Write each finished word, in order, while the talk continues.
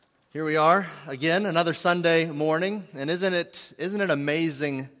Here we are again, another Sunday morning, and isn't it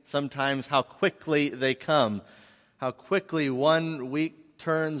amazing sometimes how quickly they come, how quickly one week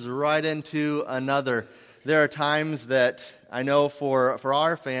turns right into another. There are times that I know for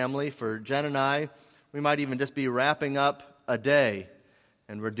our family, for Jen and I, we might even just be wrapping up a day,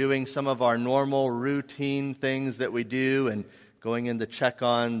 and we're doing some of our normal routine things that we do, and going in to check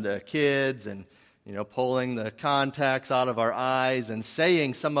on the kids, and pulling the contacts out of our eyes and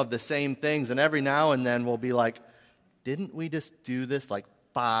saying some of the same things. And every now and then we'll be like, didn't we just do this like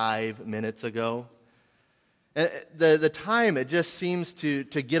 5 minutes ago? The time, it just seems to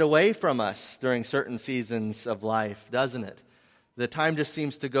get away from us during certain seasons of life, doesn't it? The time just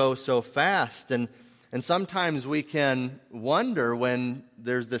seems to go so fast. And sometimes we can wonder when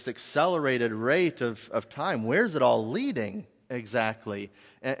there's this accelerated rate of time, where's it all leading exactly?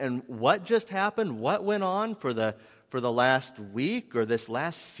 And what just happened? What went on for the last week or this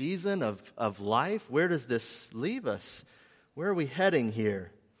last season of life? Where does this leave us? Where are we heading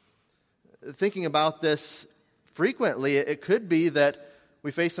here? Thinking about this frequently, it could be that we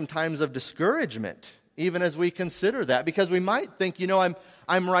face some times of discouragement, even as we consider that, because we might think,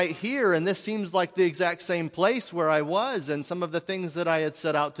 I'm right here, and this seems like the exact same place where I was, and some of the things that I had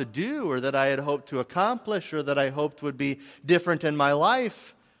set out to do, or that I had hoped to accomplish, or that I hoped would be different in my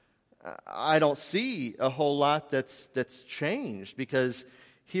life, I don't see a whole lot that's changed, because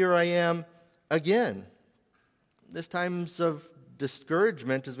here I am again. There's times of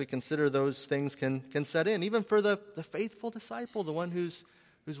discouragement as we consider those things can set in, even for the faithful disciple, the one who's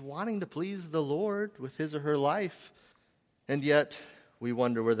wanting to please the Lord with his or her life, and yet we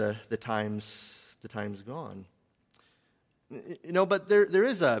wonder where the time's gone. But there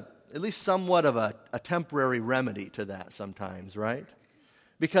is at least somewhat of a temporary remedy to that sometimes, right?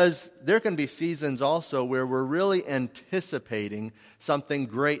 Because there can be seasons also where we're really anticipating something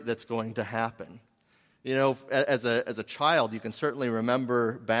great that's going to happen. As a child, you can certainly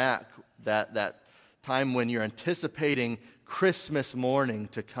remember back that time when you're anticipating Christmas morning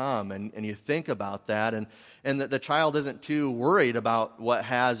to come, and you think about that, and the child isn't too worried about what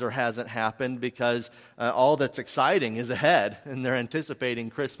has or hasn't happened, because all that's exciting is ahead, and they're anticipating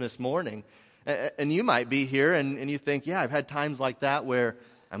Christmas morning. And you might be here, and you think, yeah, I've had times like that where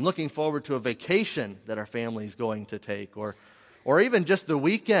I'm looking forward to a vacation that our family's going to take, or even just the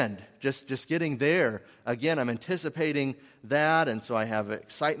weekend, just getting there. Again, I'm anticipating that, and so I have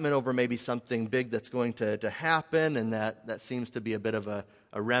excitement over maybe something big that's going to happen, and that seems to be a bit of a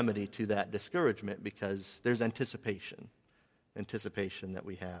remedy to that discouragement, because there's anticipation that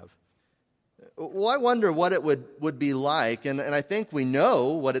we have. Well, I wonder what it would be like, and I think we know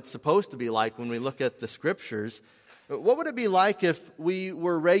what it's supposed to be like when we look at the Scriptures. What would it be like if we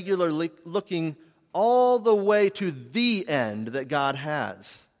were regularly looking all the way to the end that God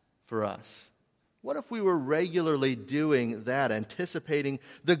has for us? What if we were regularly doing that, anticipating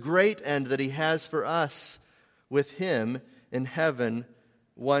the great end that He has for us with Him in heaven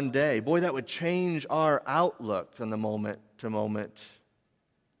one day? Boy, that would change our outlook on the moment-to-moment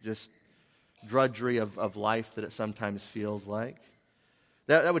just drudgery of life that it sometimes feels like.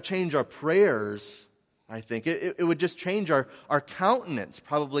 That would change our prayers, I think. It would just change our countenance,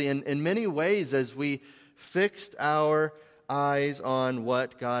 probably in many ways, as we fixed our eyes on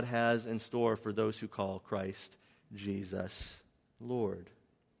what God has in store for those who call Christ Jesus Lord.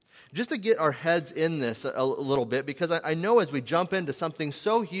 Just to get our heads in this a little bit, because I know as we jump into something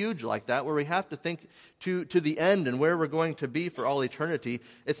so huge like that, where we have to think to the end and where we're going to be for all eternity,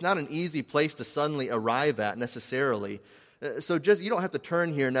 it's not an easy place to suddenly arrive at necessarily. So you don't have to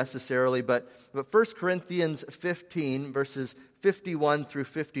turn here necessarily, but 1 Corinthians 15, verses 51 through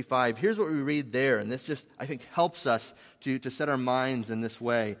 55, here's what we read there, and this just, I think, helps us to set our minds in this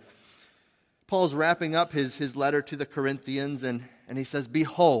way. Paul's wrapping up his letter to the Corinthians, and he says,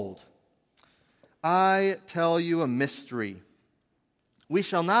 "Behold, I tell you a mystery. We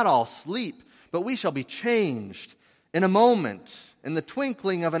shall not all sleep, but we shall be changed in a moment, in the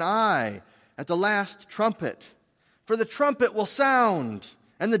twinkling of an eye, at the last trumpet. For the trumpet will sound,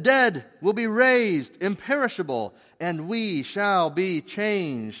 and the dead will be raised imperishable, and we shall be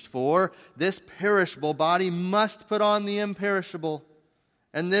changed. For this perishable body must put on the imperishable,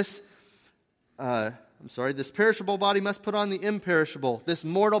 and this perishable body must put on the imperishable. This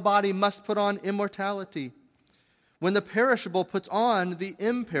mortal body must put on immortality. When the perishable puts on the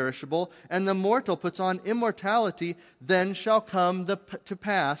imperishable, and the mortal puts on immortality, then shall come to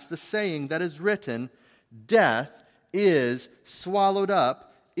pass the saying that is written, Death is swallowed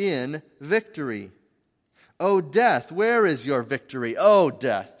up in victory. O death, where is your victory? O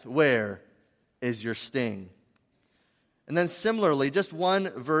death, where is your sting?" And then similarly, just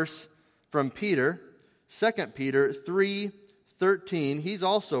one verse from Peter, 2 Peter 3:13, he's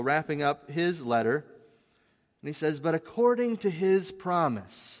also wrapping up his letter. And he says, "But according to his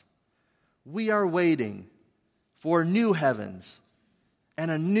promise, we are waiting for new heavens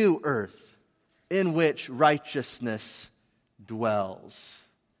and a new earth in which righteousness dwells."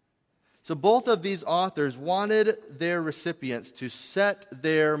 So both of these authors wanted their recipients to set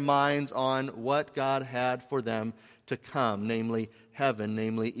their minds on what God had for them to come, namely heaven,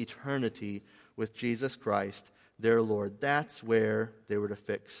 namely eternity with Jesus Christ, their Lord. That's where they were to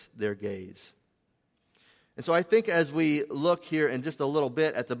fix their gaze. And so I think as we look here in just a little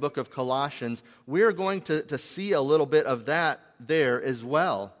bit at the book of Colossians, we're going to see a little bit of that there as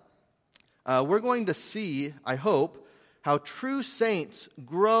well. We're going to see, I hope, how true saints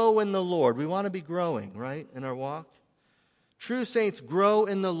grow in the Lord. We want to be growing, right, in our walk? True saints grow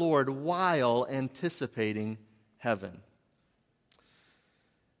in the Lord while anticipating heaven.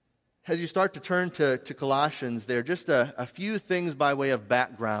 As you start to turn to Colossians, there are just a few things by way of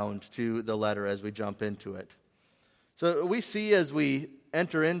background to the letter as we jump into it. So we see as we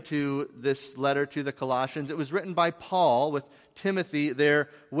enter into this letter to the Colossians, it was written by Paul with Timothy there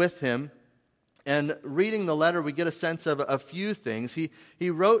with him. And reading the letter, we get a sense of a few things. He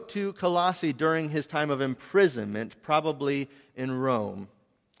wrote to Colossae during his time of imprisonment, probably in Rome.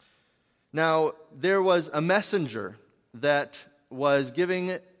 Now, there was a messenger that was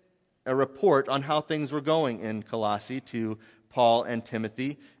giving a report on how things were going in Colossae to Paul and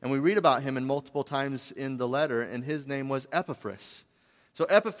Timothy. And we read about him in multiple times in the letter, and his name was Epaphras. So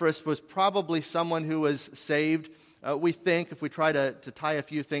Epaphras was probably someone who was saved, we think, if we try to tie a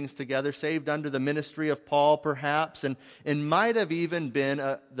few things together, saved under the ministry of Paul perhaps, and might have even been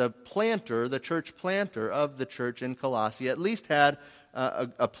the church planter of the church in Colossae, at least had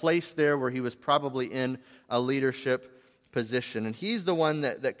a place there where he was probably in a leadership position. And he's the one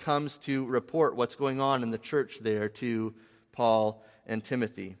that comes to report what's going on in the church there to Paul and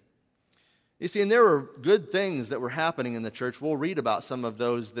Timothy. You see, and there were good things that were happening in the church. We'll read about some of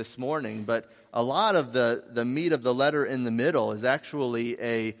those this morning, but a lot of the meat of the letter in the middle is actually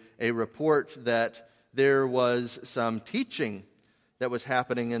a report that there was some teaching that was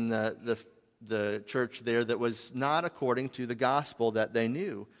happening in the church there that was not according to the gospel that they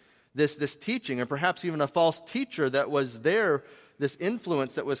knew. This teaching, and perhaps even a false teacher that was there, this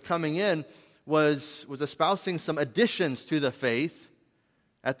influence that was coming in, was espousing some additions to the faith.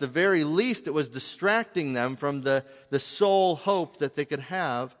 At the very least, it was distracting them from the sole hope that they could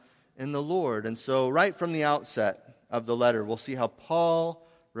have in the Lord. And so right from the outset of the letter, we'll see how Paul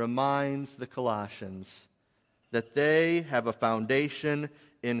reminds the Colossians that they have a foundation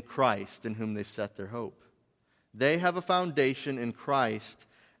in Christ in whom they've set their hope. They have a foundation in Christ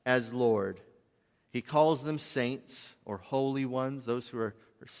as Lord. He calls them saints or holy ones, those who are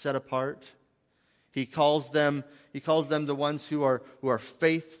set apart. He calls them the ones who are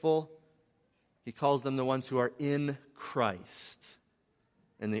faithful. He calls them the ones who are in Christ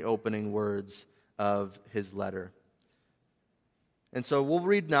in the opening words of his letter. And so we'll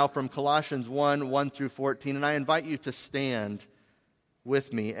read now from Colossians 1 through 14, and I invite you to stand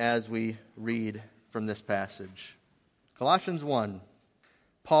with me as we read from this passage. Colossians 1.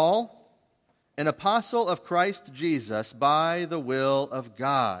 Paul, an apostle of Christ Jesus by the will of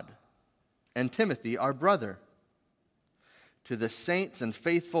God, and Timothy, our brother, to the saints and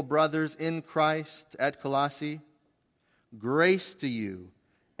faithful brothers in Christ at Colossae, grace to you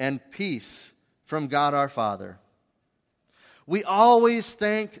and peace from God our Father. We always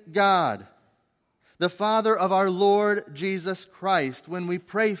thank God, the Father of our Lord Jesus Christ, when we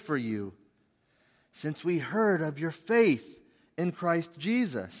pray for you, since we heard of your faith in Christ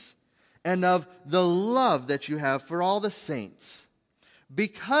Jesus and of the love that you have for all the saints,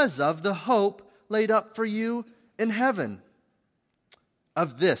 because of the hope laid up for you in heaven.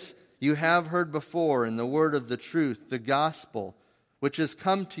 Of this you have heard before in the word of the truth, the gospel, which has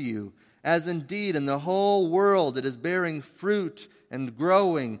come to you, as indeed in the whole world it is bearing fruit and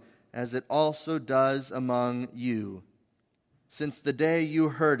growing, as it also does among you, since the day you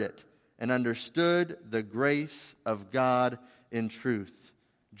heard it and understood the grace of God in truth,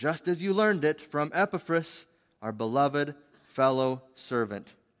 just as you learned it from Epaphras, our beloved fellow servant.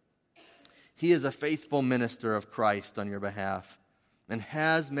 He is a faithful minister of Christ on your behalf and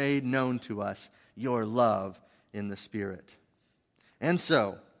has made known to us your love in the Spirit. And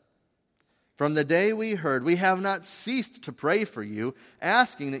so, from the day we heard, we have not ceased to pray for you,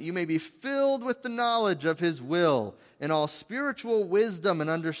 asking that you may be filled with the knowledge of His will in all spiritual wisdom and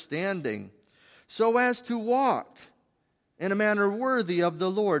understanding, so as to walk in a manner worthy of the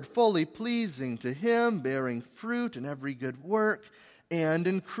Lord, fully pleasing to Him, bearing fruit in every good work, and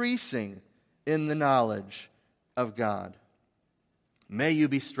increasing in the knowledge of God. May you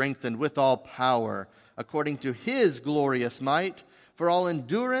be strengthened with all power, according to His glorious might, for all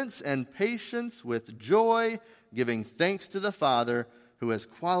endurance and patience with joy, giving thanks to the Father, who has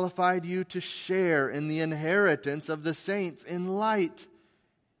qualified you to share in the inheritance of the saints in light.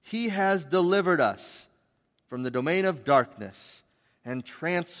 He has delivered us from the domain of darkness and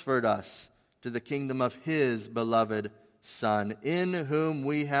transferred us to the kingdom of His beloved Son, in whom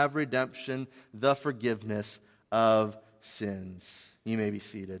we have redemption, the forgiveness of sins. You may be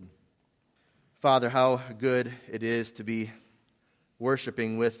seated. Father, how good it is to be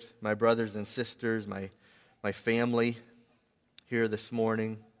worshiping with my brothers and sisters, my family here this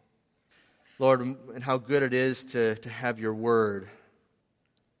morning. Lord, and how good it is to have your word.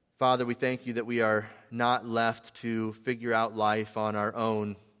 Father, we thank you that we are not left to figure out life on our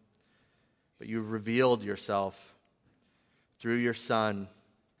own, but you've revealed yourself through your Son,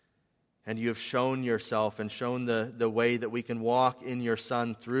 and you have shown yourself and shown the way that we can walk in your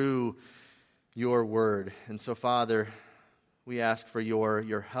Son through your word. And so, Father, we ask for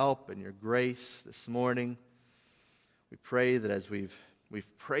your help and your grace this morning. We pray that as we've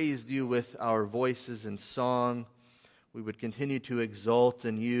praised you with our voices in song, we would continue to exult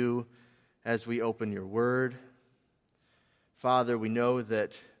in you as we open your word. Father, we know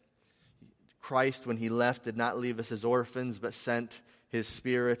that Christ, when he left, did not leave us as orphans, but sent his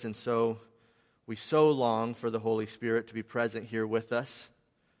Spirit, and so we so long for the Holy Spirit to be present here with us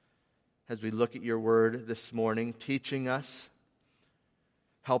as we look at your word this morning, teaching us,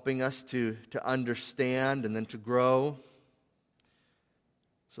 helping us to understand and then to grow.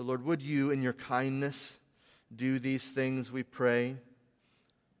 So, Lord, would you, in your kindness, do these things, we pray,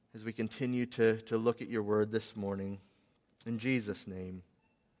 as we continue to look at your word this morning. In Jesus' name,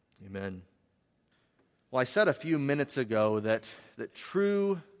 amen. Well, I said a few minutes ago that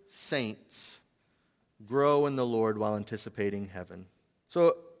true saints grow in the Lord while anticipating heaven.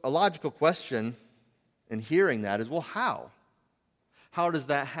 So a logical question in hearing that is, well, how? How does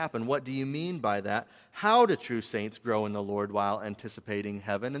that happen? What do you mean by that? How do true saints grow in the Lord while anticipating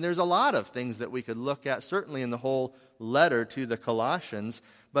heaven? And there's a lot of things that we could look at, certainly in the whole letter to the Colossians,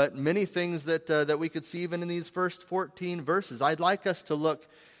 but many things that we could see even in these first 14 verses. I'd like us to look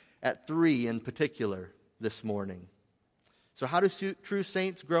at 3 in particular this morning. So how do true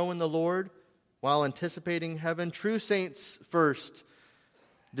saints grow in the Lord while anticipating heaven? True saints first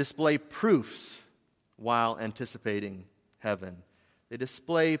display proofs while anticipating heaven. They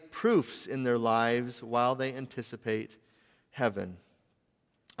display proofs in their lives while they anticipate heaven.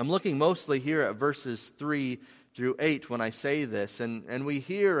 I'm looking mostly here at verses 3 through 8 when I say this, and we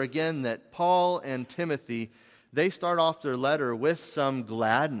hear again that Paul and Timothy, they start off their letter with some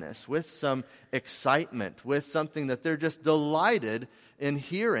gladness, with some excitement, with something that they're just delighted in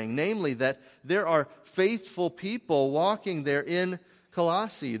hearing, namely that there are faithful people walking there in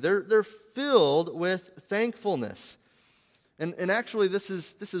Colossae. They're filled with thankfulness. And actually, this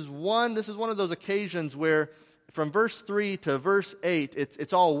is one of those occasions where, from verse 3 to verse 8,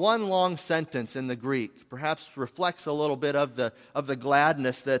 it's all one long sentence in the Greek. Perhaps reflects a little bit of the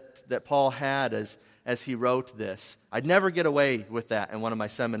gladness that Paul had as he wrote this. I'd never get away with that in one of my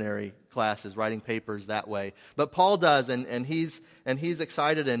seminary classes, writing papers that way. But Paul does, and he's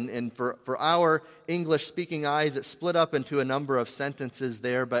excited, and for our English-speaking eyes, it's split up into a number of sentences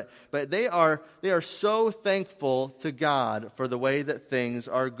there, but they are so thankful to God for the way that things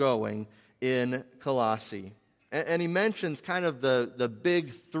are going in Colossae. And he mentions kind of the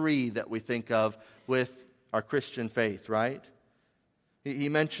big 3 that we think of with our Christian faith, right? He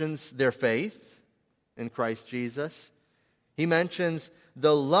mentions their faith in Christ Jesus. He mentions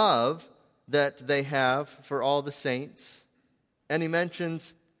the love that they have for all the saints. And he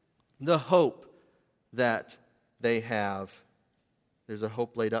mentions the hope that they have. There's a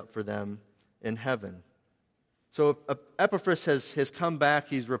hope laid up for them in heaven. So Epaphras has come back.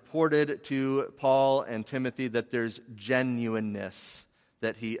 He's reported to Paul and Timothy that there's genuineness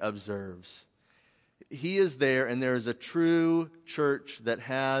that he observes. He is there, and there is a true church that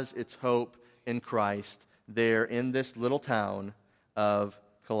has its hope in Christ there in this little town of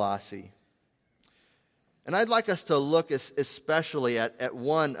Colossae. And I'd like us to look especially at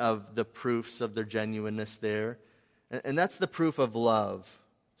one of the proofs of their genuineness there, and that's the proof of love.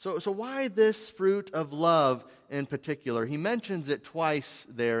 So why this fruit of love in particular? He mentions it twice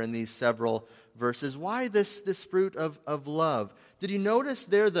there in these several verses. Why this fruit of love? Did you notice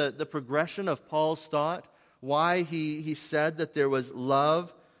there the progression of Paul's thought? Why he said that there was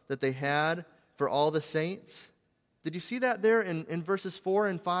love that they had for all the saints? Did you see that there in verses 4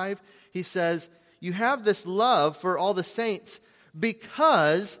 and 5? He says, you have this love for all the saints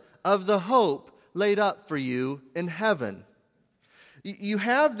because of the hope laid up for you in heaven. You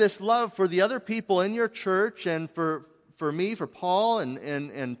have this love for the other people in your church and for me, for Paul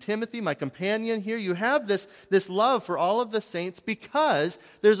and Timothy, my companion here. You have this love for all of the saints because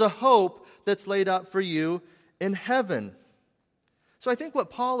there's a hope that's laid up for you in heaven. So I think what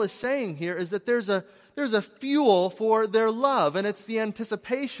Paul is saying here is that there's a fuel for their love, and it's the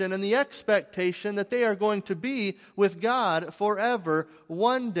anticipation and the expectation that they are going to be with God forever,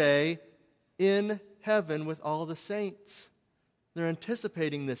 one day in heaven with all the saints. They're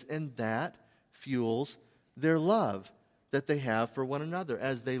anticipating this, and that fuels their love that they have for one another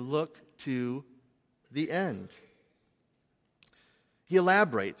as they look to the end. He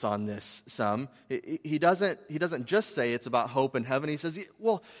elaborates on this some. He doesn't just say it's about hope in heaven. He says,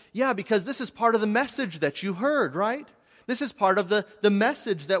 well, yeah, because this is part of the message that you heard, right? This is part of the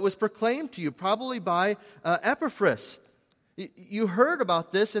message that was proclaimed to you, probably by Epaphras. You heard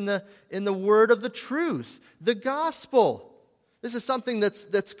about this in the word of the truth, the gospel. This is something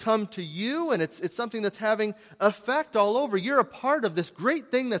that's come to you, and it's something that's having effect all over. You're a part of this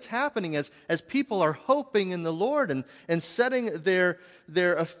great thing that's happening as people are hoping in the Lord and setting their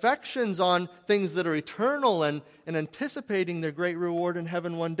affections on things that are eternal and anticipating their great reward in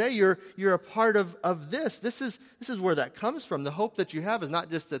heaven one day. You're a part of this. This is where that comes from. The hope that you have is not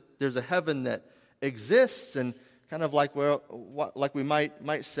just that there's a heaven that exists and kind of like we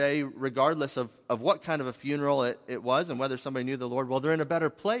might say, regardless of what kind of a funeral it was and whether somebody knew the Lord, well, they're in a better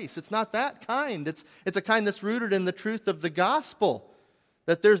place. It's not that kind. It's a kind that's rooted in the truth of the gospel,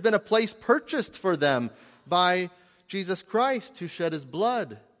 that there's been a place purchased for them by Jesus Christ who shed his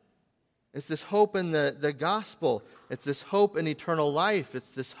blood. It's this hope in the gospel. It's this hope in eternal life.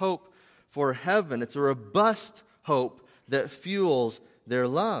 It's this hope for heaven. It's a robust hope that fuels their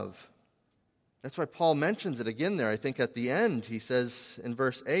love. That's why Paul mentions it again there. I think at the end, he says in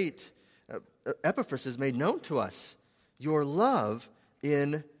verse 8, Epaphras has made known to us your love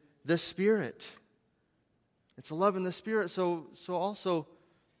in the Spirit. It's a love in the Spirit, so also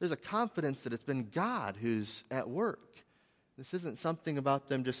there's a confidence that it's been God who's at work. This isn't something about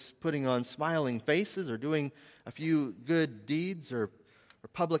them just putting on smiling faces or doing a few good deeds or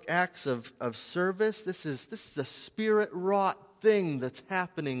public acts of service. This is a Spirit-wrought thing that's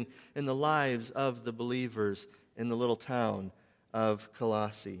happening in the lives of the believers in the little town of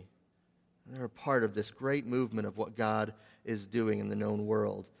Colossae. They're a part of this great movement of what God is doing in the known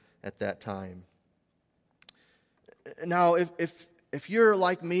world at that time. Now, if you're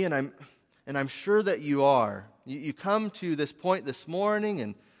like me, and I'm sure that you are, you come to this point this morning,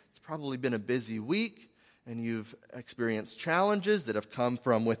 and it's probably been a busy week, and you've experienced challenges that have come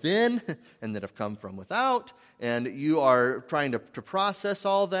from within and that have come from without, and you are trying to process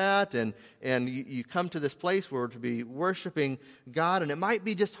all that, and you come to this place where we're to be worshiping God, and it might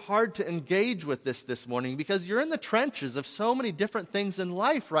be just hard to engage with this morning because you're in the trenches of so many different things in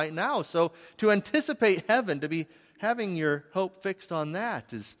life right now. So to anticipate heaven, to be having your hope fixed on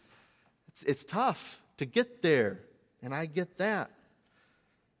that it's tough to get there, and I get that.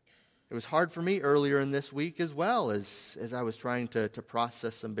 It was hard for me earlier in this week as well as I was trying to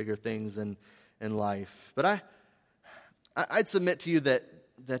process some bigger things in life. But I'd submit to you that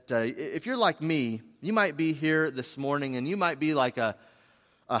if you're like me, you might be here this morning and you might be like a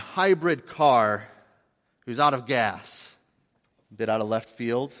hybrid car who's out of gas. A bit out of left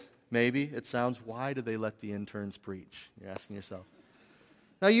field, maybe. It sounds, why do they let the interns preach? You're asking yourself.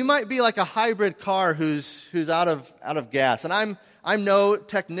 Now, you might be like a hybrid car who's out of gas. And I'm no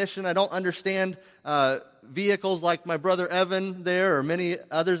technician. I don't understand vehicles like my brother Evan there or many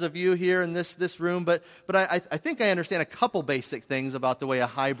others of you here in this room. But I think I understand a couple basic things about the way a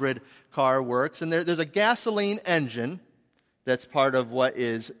hybrid car works. And there's a gasoline engine that's part of what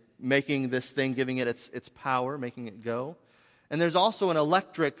is making this thing, giving it its power, making it go. And there's also an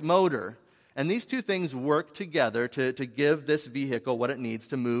electric motor. And these two things work together to give this vehicle what it needs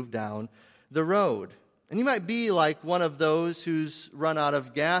to move down the road. And you might be like one of those who's run out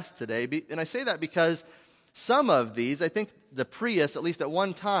of gas today. And I say that because some of these, I think the Prius, at least at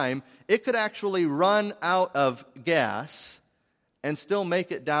one time, it could actually run out of gas and still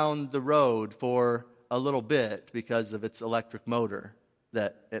make it down the road for a little bit because of its electric motor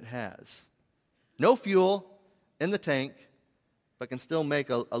that it has. No fuel in the tank, but can still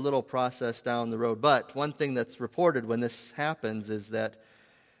make a little process down the road. But one thing that's reported when this happens is that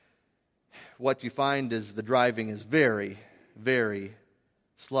what you find is the driving is very, very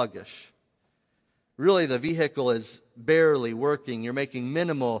sluggish. Really, the vehicle is barely working. You're making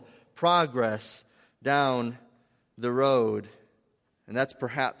minimal progress down the road. And that's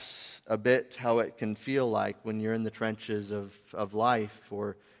perhaps a bit how it can feel like when you're in the trenches of life,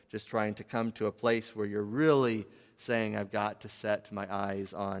 or just trying to come to a place where you're really saying, I've got to set my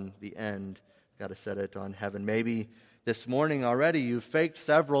eyes on the end. I've got to set it on heaven. Maybe this morning already you've faked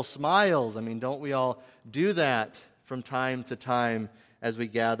several smiles. I mean, don't we all do that from time to time as we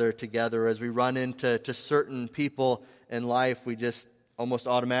gather together, as we run into certain people in life? We just almost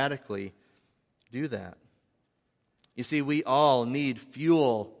automatically do that. You see, we all need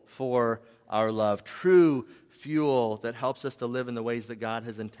fuel for our love, true fuel that helps us to live in the ways that God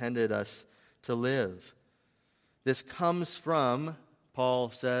has intended us to live. This comes from, Paul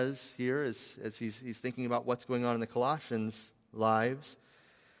says here, as he's thinking about what's going on in the Colossians' lives,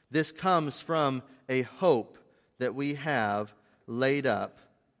 this comes from a hope that we have laid up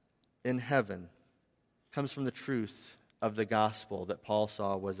in heaven. It comes from the truth of the gospel that Paul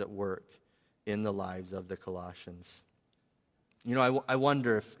saw was at work in the lives of the Colossians. You know, I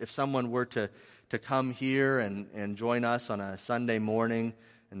wonder if someone were to come here and join us on a Sunday morning,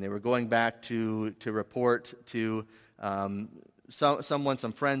 and they were going back to report to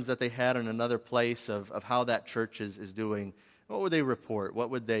some friends that they had in another place of how that church is doing, what would they report?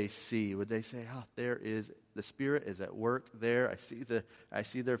 What would they see? Would they say, oh, there is, the Spirit is at work there. I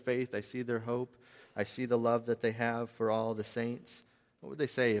see their faith. I see their hope. I see the love that they have for all the saints. What would they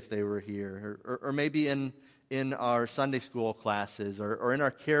say if they were here? Or maybe in our Sunday school classes or in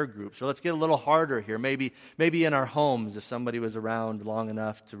our care groups. So let's get a little harder here. Maybe in our homes, if somebody was around long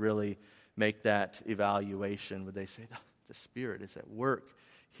enough to really make that evaluation, would they say, oh, the Spirit is at work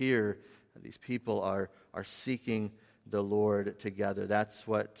here? These people are seeking the Lord together. That's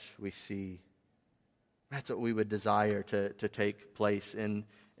what we see. That's what we would desire to take place in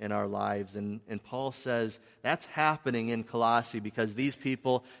our lives. And Paul says that's happening in Colossae because these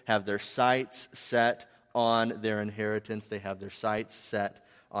people have their sights set on their inheritance. They have their sights set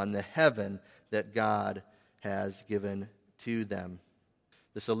on the heaven that God has given to them.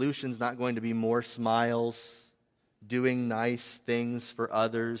 The solution's not going to be more smiles, doing nice things for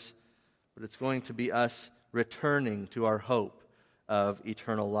others, but it's going to be us returning to our hope of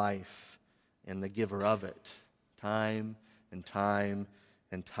eternal life and the giver of it, time and time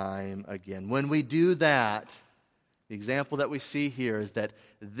and time again. When we do that, the example that we see here is that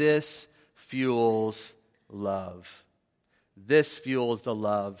this fuels love. This fuels the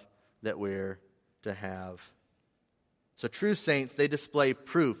love that we're to have. So true saints, they display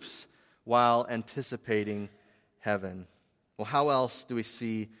proofs while anticipating heaven. Well, how else do we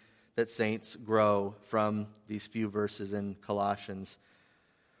see that saints grow from these few verses in Colossians?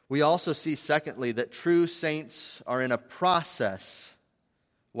 We also see, secondly, that true saints are in a process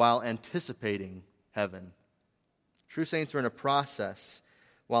while anticipating heaven. True saints are in a process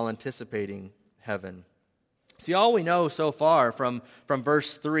while anticipating heaven. See, all we know so far from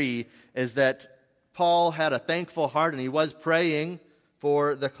verse 3 is that Paul had a thankful heart and he was praying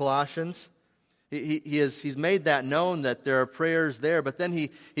for the Colossians. He's made that known that there are prayers there, but then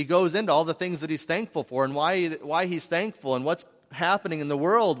he goes into all the things that he's thankful for and why he's thankful and what's happening in the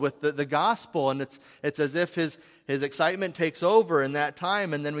world with the gospel. And it's as if his excitement takes over in that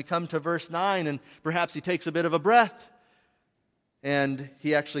time. And then we come to verse 9 and perhaps he takes a bit of a breath and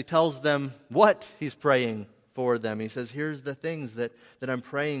he actually tells them what he's praying for them. He says, here's the things that I'm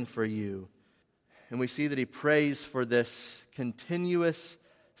praying for you. And we see that he prays for this continuous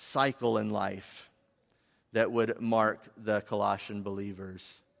cycle in life that would mark the Colossian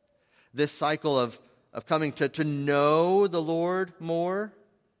believers. This cycle of coming to know the Lord more,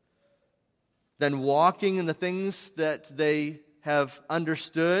 then walking in the things that they have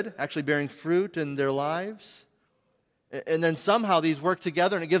understood, actually bearing fruit in their lives. And then somehow these work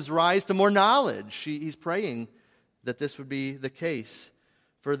together and it gives rise to more knowledge. He's praying that this would be the case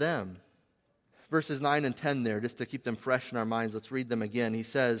for them. Verses 9 and 10 there, just to keep them fresh in our minds, let's read them again. He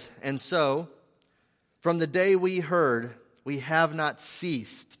says, "And so, from the day we heard, we have not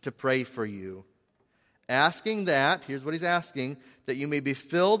ceased to pray for you, asking that," here's what he's asking, "that you may be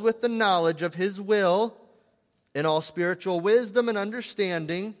filled with the knowledge of His will in all spiritual wisdom and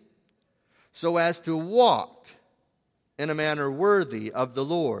understanding, so as to walk in a manner worthy of the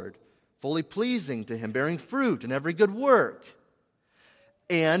Lord, fully pleasing to Him, bearing fruit in every good work,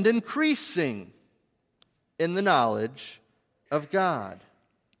 and increasing in the knowledge of God."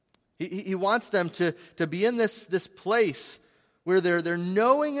 He wants them to be in this place where they're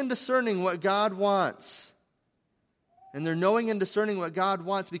knowing and discerning what God wants. And they're knowing and discerning what God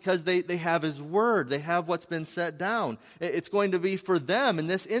wants because they have His Word. They have what's been set down. It's going to be for them, in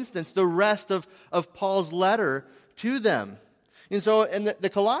this instance, the rest of Paul's letter to them. And so in the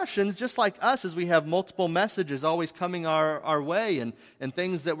Colossians, just like us, as we have multiple messages always coming our way and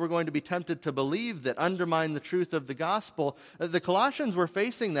things that we're going to be tempted to believe that undermine the truth of the gospel, the Colossians were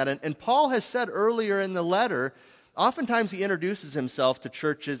facing that. And Paul has said earlier in the letter, oftentimes he introduces himself to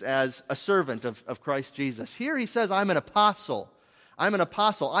churches as a servant of Christ Jesus. Here he says, I'm an apostle. I'm an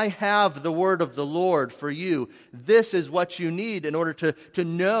apostle. I have the word of the Lord for you. This is what you need in order to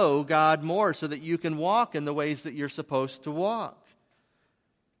know God more so that you can walk in the ways that you're supposed to walk.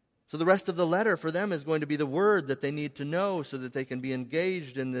 So the rest of the letter for them is going to be the word that they need to know so that they can be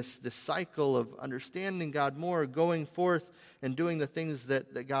engaged in this cycle of understanding God more, going forth and doing the things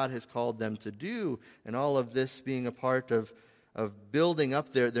that God has called them to do. And all of this being a part of building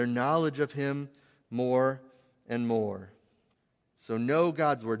up their knowledge of Him more and more. So know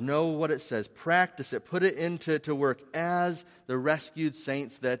God's word, know what it says, practice it, put it into work as the rescued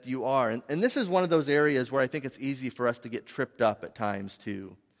saints that you are. And this is one of those areas where I think it's easy for us to get tripped up at times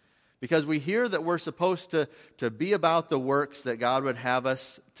too. Because we hear that we're supposed to be about the works that God would have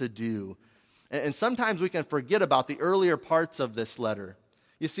us to do. And sometimes we can forget about the earlier parts of this letter.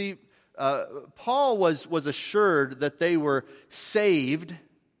 You see, Paul was assured that they were saved.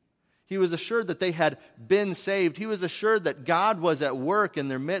 He was assured that they had been saved. He was assured that God was at work in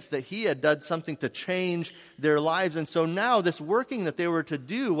their midst, that He had done something to change their lives. And so now this working that they were to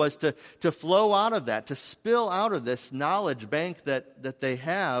do was to flow out of that, to spill out of this knowledge bank that they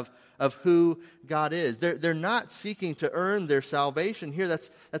have of who God is. They're not seeking to earn their salvation here.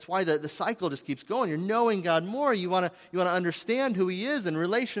 That's why the cycle just keeps going. You're knowing God more. You want to understand who He is in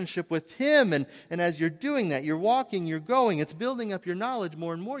relationship with Him. And as you're doing that, you're walking, you're going. It's building up your knowledge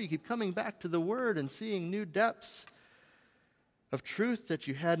more and more. You keep coming back to the Word and seeing new depths of truth that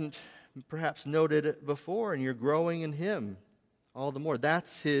you hadn't perhaps noted before. And you're growing in Him all the more.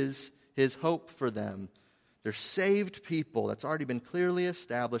 That's His hope for them. They're saved people. That's already been clearly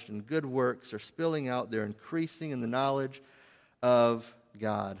established, and good works are spilling out. They're increasing in the knowledge of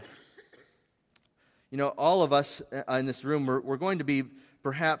God. You know, all of us in this room, we're going to be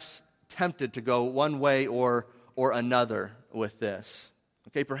perhaps tempted to go one way or another with this.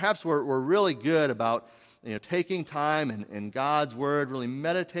 Okay, perhaps we're really good about taking time in God's Word, really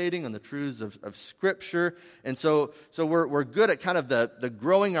meditating on the truths of Scripture, and so we're good at kind of the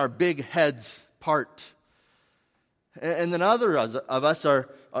growing our big heads part. And then others of us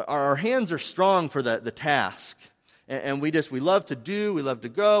our hands are strong for the task. And we love to do, we love to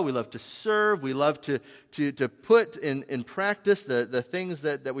go, we love to serve, we love to put in practice the things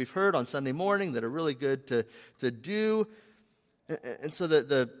that we've heard on Sunday morning that are really good to do. And so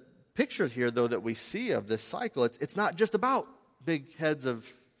the picture here, though, that we see of this cycle, it's not just about big heads of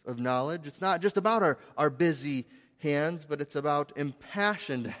knowledge. It's not just about our busy hands, but it's about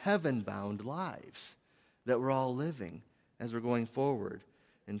impassioned, heaven-bound lives that we're all living as we're going forward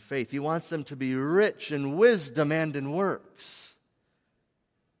in faith. He wants them to be rich in wisdom and in works.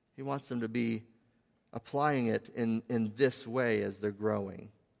 He wants them to be applying it in this way as they're growing.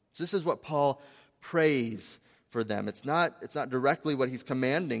 So this is what Paul prays for them. It's not directly what he's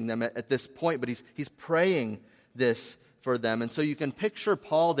commanding them at this point, but he's praying this for them. And so you can picture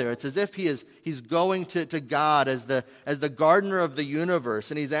Paul there. It's as if he's going to God as the gardener of the universe,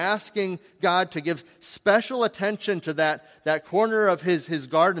 and he's asking God to give special attention to that corner of his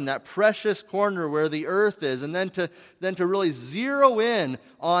garden, that precious corner where the earth is, and then to really zero in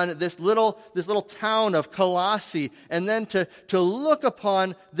on this little town of Colossae, and then to look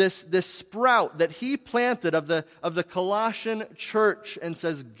upon this sprout that he planted of the Colossian church, and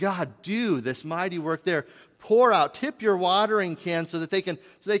says, God, do this mighty work there. Pour out, tip your watering can so that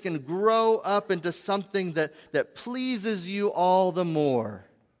they can grow up into something that pleases you all the more.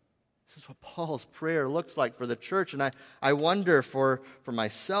 This is what Paul's prayer looks like for the church. And I wonder for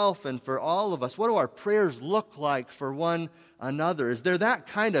myself and for all of us, what do our prayers look like for one another? Is there that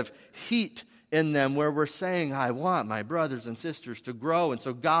kind of heat in them where we're saying, I want my brothers and sisters to grow, and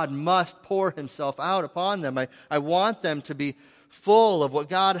so God must pour Himself out upon them. I want them to be full of what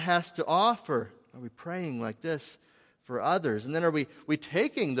God has to offer. Are we praying like this for others? And then are we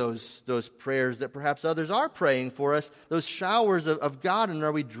taking those prayers that perhaps others are praying for us, those showers of God, and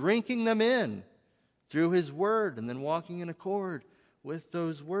are we drinking them in through His Word and then walking in accord with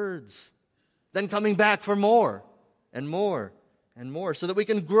those words? Then coming back for more and more and more so that we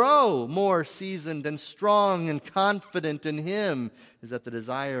can grow more seasoned and strong and confident in Him. Is that the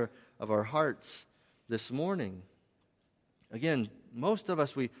desire of our hearts this morning? Again, most of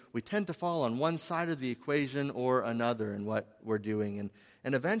us, we tend to fall on one side of the equation or another in what we're doing.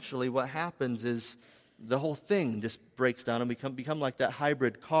 And eventually what happens is the whole thing just breaks down and become like that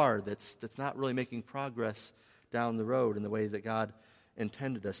hybrid car that's not really making progress down the road in the way that God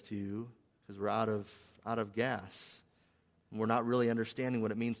intended us to, because we're out of gas. And we're not really understanding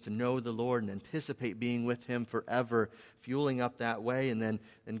what it means to know the Lord and anticipate being with Him forever, fueling up that way, and then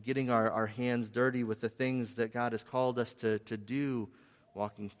getting our hands dirty with the things that God has called us to do,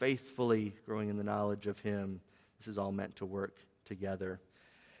 walking faithfully, growing in the knowledge of Him. This is all meant to work together.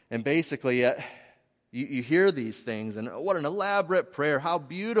 And basically, you hear these things, and what an elaborate prayer, how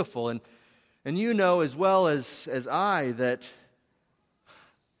beautiful. And you know as well as I that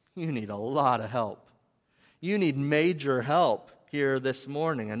you need a lot of help. You need major help here this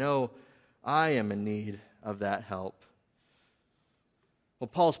morning. I know I am in need of that help. Well,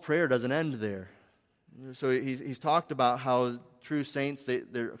 Paul's prayer doesn't end there. So he's talked about how true saints,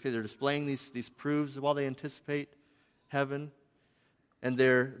 they're displaying these proofs while they anticipate heaven. And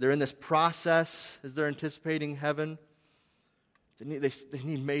they're in this process as they're anticipating heaven. They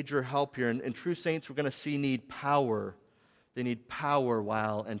need major help here. And true saints, we're going to see, need power. They need power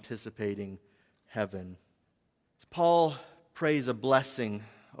while anticipating heaven. Paul prays a blessing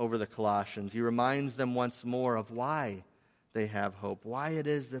over the Colossians. He reminds them once more of why they have hope, why it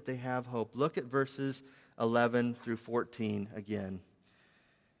is that they have hope. Look at verses 11 through 14 again.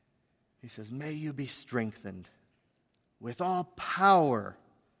 He says, "May you be strengthened with all power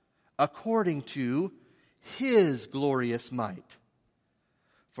according to His glorious might,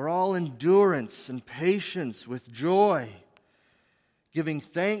 for all endurance and patience with joy, giving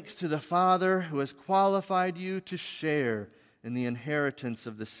thanks to the Father who has qualified you to share in the inheritance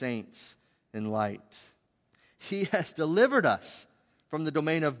of the saints in light. He has delivered us from the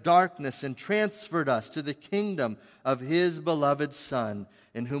domain of darkness and transferred us to the kingdom of His beloved Son,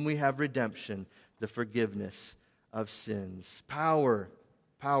 in whom we have redemption, the forgiveness of sins." Power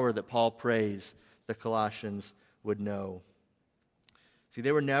that Paul prays the Colossians would know. See,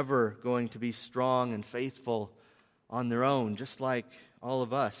 they were never going to be strong and faithful on their own, just like all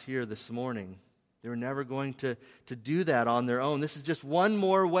of us here this morning. They were never going to do that on their own. This is just one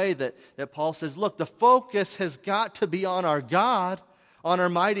more way that Paul says, look, the focus has got to be on our God, on our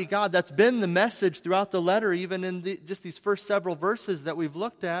mighty God. That's been the message throughout the letter, even in just these first several verses that we've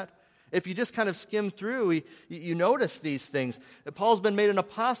looked at. If you just kind of skim through, you notice these things. That Paul's been made an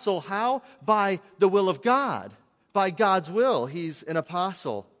apostle. How? By the will of God. By God's will, he's an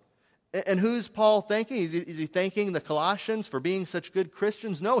apostle. And who's Paul thanking? Is he thanking the Colossians for being such good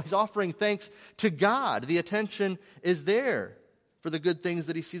Christians? No, he's offering thanks to God. The attention is there for the good things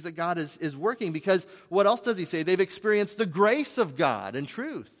that he sees that God is working. Because what else does he say? They've experienced the grace of God and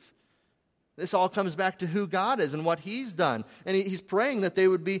truth. This all comes back to who God is and what He's done. And he's praying that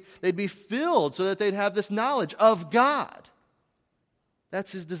they'd be filled so that they'd have this knowledge of God.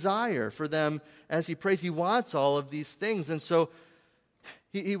 That's his desire for them as he prays. He wants all of these things. And so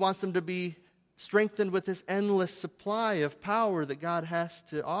he wants them to be strengthened with this endless supply of power that God has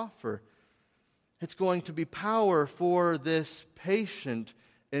to offer. It's going to be power for this patient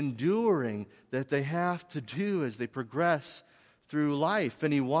enduring that they have to do as they progress through life.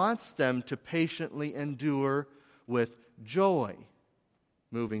 And he wants them to patiently endure with joy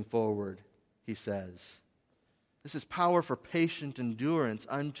moving forward, he says. This is power for patient endurance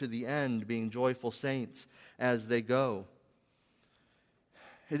unto the end, being joyful saints as they go.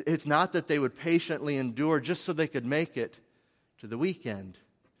 It's not that they would patiently endure just so they could make it to the weekend.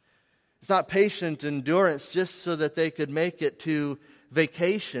 It's not patient endurance just so that they could make it to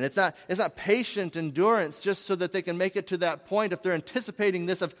vacation. It's not patient endurance just so that they can make it to that point if they're anticipating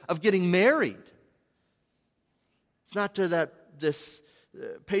this of getting married. It's not to this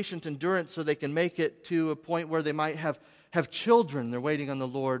patient endurance so they can make it to a point where they might have children. They're waiting on the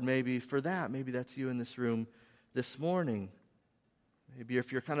Lord maybe for that. Maybe that's you in this room this morning. Maybe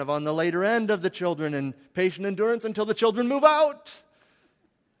if you're kind of on the later end of the children and patient endurance until the children move out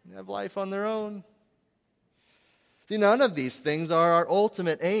and have life on their own. See, none of these things are our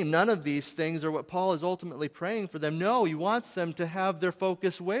ultimate aim. None of these things are what Paul is ultimately praying for them. No, he wants them to have their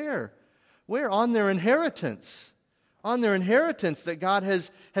focus where? Where? On their inheritance. On their inheritance that God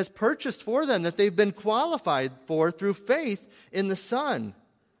has purchased for them, that they've been qualified for through faith in the Son.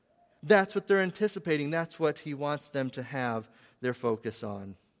 That's what they're anticipating. That's what he wants them to have their focus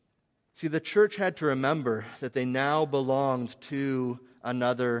on. See, the church had to remember that they now belonged to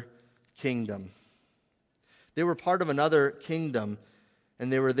another kingdom. They were part of another kingdom,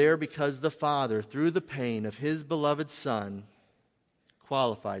 and they were there because the Father, through the pain of His beloved Son,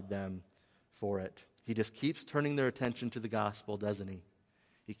 qualified them for it. He just keeps turning their attention to the gospel, doesn't he?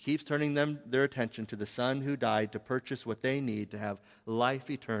 He keeps turning their attention to the Son who died to purchase what they need to have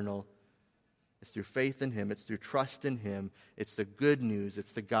life eternal It's through faith in him. It's through trust in him. It's the good news.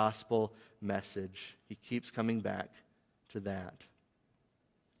 It's the gospel message. He keeps coming back to that.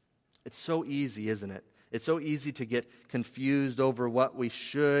 It's so easy, isn't it? It's so easy to get confused over what we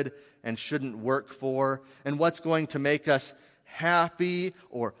should and shouldn't work for and what's going to make us happy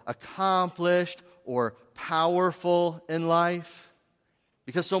or accomplished or powerful in life,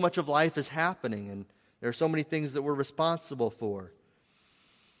 because so much of life is happening and there are so many things that we're responsible for.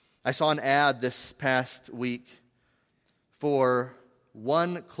 I saw an ad this past week for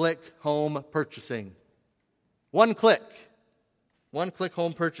one-click home purchasing. One click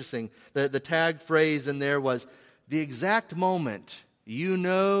home purchasing. The tag phrase in there was, the exact moment you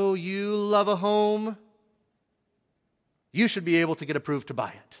know you love a home, you should be able to get approved to buy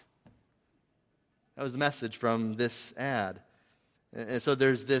it. That was the message from this ad. And so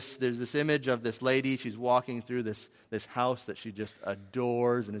there's this image of this lady. She's walking through this house that she just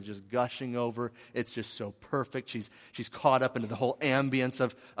adores and is just gushing over. It's just so perfect. She's caught up into the whole ambience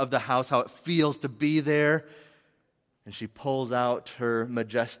of the house, how it feels to be there. And she pulls out her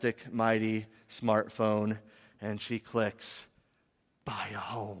majestic, mighty smartphone and she clicks, buy a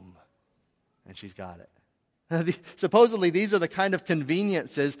home. And she's got it. Supposedly, these are the kind of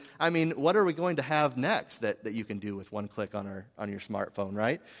conveniences. I mean, what are we going to have next that you can do with one click on your smartphone,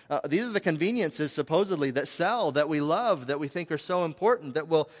 right? These are the conveniences, supposedly, that sell, that we love, that we think are so important, that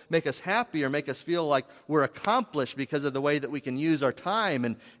will make us happy or make us feel like we're accomplished because of the way that we can use our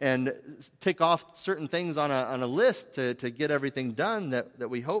time and tick off certain things on a list to get everything done that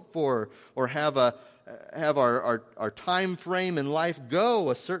we hope for, or have our time frame in life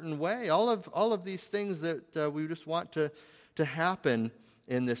go a certain way. All of these things that we just want to happen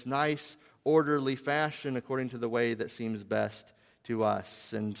in this nice, orderly fashion according to the way that seems best to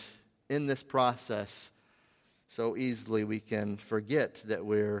us. And in this process, so easily we can forget that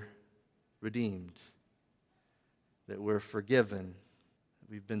we're redeemed, that we're forgiven,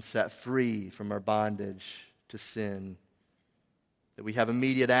 that we've been set free from our bondage to sin, that we have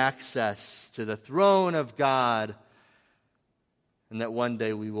immediate access to the throne of God, and that one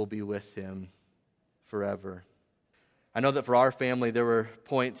day we will be with him forever. I know that for our family, there were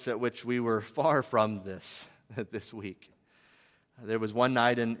points at which we were far from this week. There was one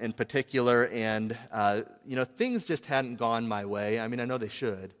night in particular, and things just hadn't gone my way. I mean, I know they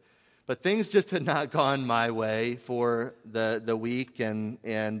should, but things just had not gone my way for the week and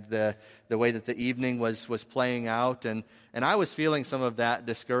the way that the evening was playing out. And I was feeling some of that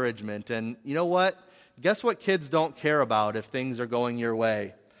discouragement. And you know what? Guess what kids don't care about if things are going your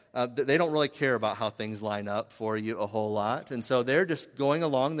way? They don't really care about how things line up for you a whole lot. And so they're just going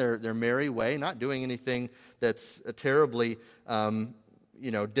along their merry way, not doing anything that's terribly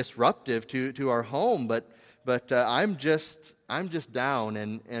disruptive to our home. But I'm just down,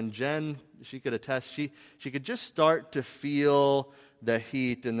 and Jen, she could attest. She could just start to feel the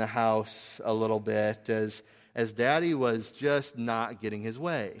heat in the house a little bit as Daddy was just not getting his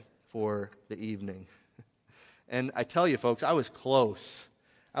way for the evening. And I tell you, folks, I was close.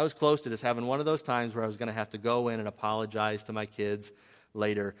 I was close to just having one of those times where I was going to have to go in and apologize to my kids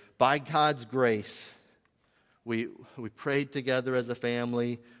later. By God's grace, we prayed together as a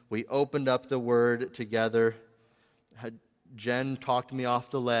family. We opened up the Word together. Jen talked me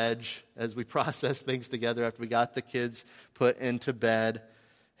off the ledge as we processed things together after we got the kids put into bed.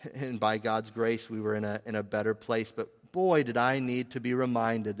 And by God's grace, we were in a better place. But boy, did I need to be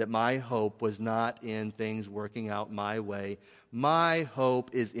reminded that my hope was not in things working out my way. My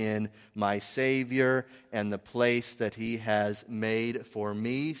hope is in my Savior and the place that He has made for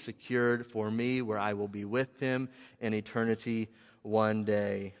me, secured for me, where I will be with Him in eternity one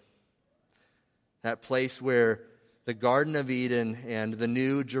day. That place where the Garden of Eden and the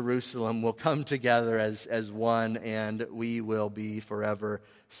New Jerusalem will come together as one, and we will be forever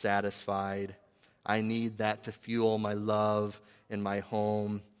satisfied. I need that to fuel my love in my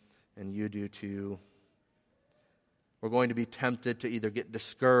home, and you do too. We're going to be tempted to either get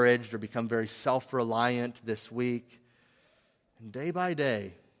discouraged or become very self-reliant this week. And day by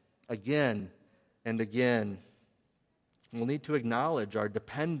day, again and again, we'll need to acknowledge our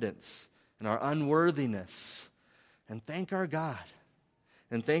dependence and our unworthiness and thank our God.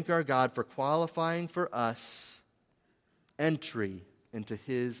 And thank our God for qualifying for us entry into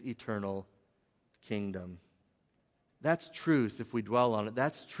His eternal kingdom. That's truth if we dwell on it.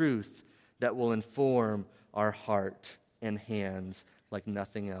 That's truth that will inform our heart and hands like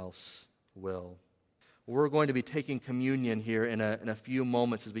nothing else will. We're going to be taking communion here in a few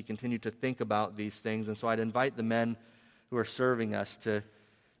moments as we continue to think about these things. And so I'd invite the men who are serving us to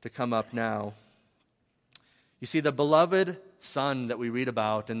come up now. You see, the beloved Son that we read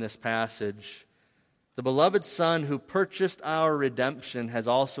about in this passage The beloved Son who purchased our redemption has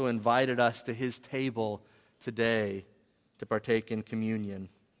also invited us to his table today to partake in communion.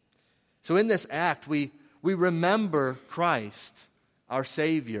 So in this act, we remember Christ, our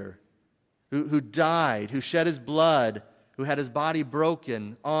Savior, who died, who shed his blood, who had his body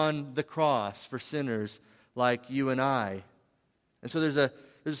broken on the cross for sinners like you and I. And so there's a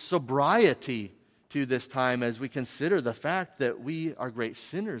sobriety to this time as we consider the fact that we are great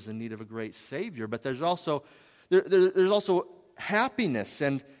sinners in need of a great Savior. But there's also happiness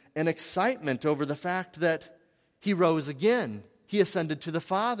and excitement over the fact that he rose again. He ascended to the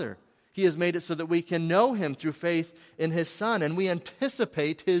Father. He has made it so that we can know him through faith in his Son. And we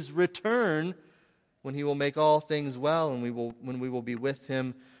anticipate his return when he will make all things well and when we will be with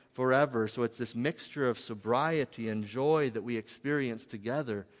him forever. So it's this mixture of sobriety and joy that we experience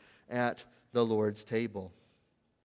together at the Lord's table.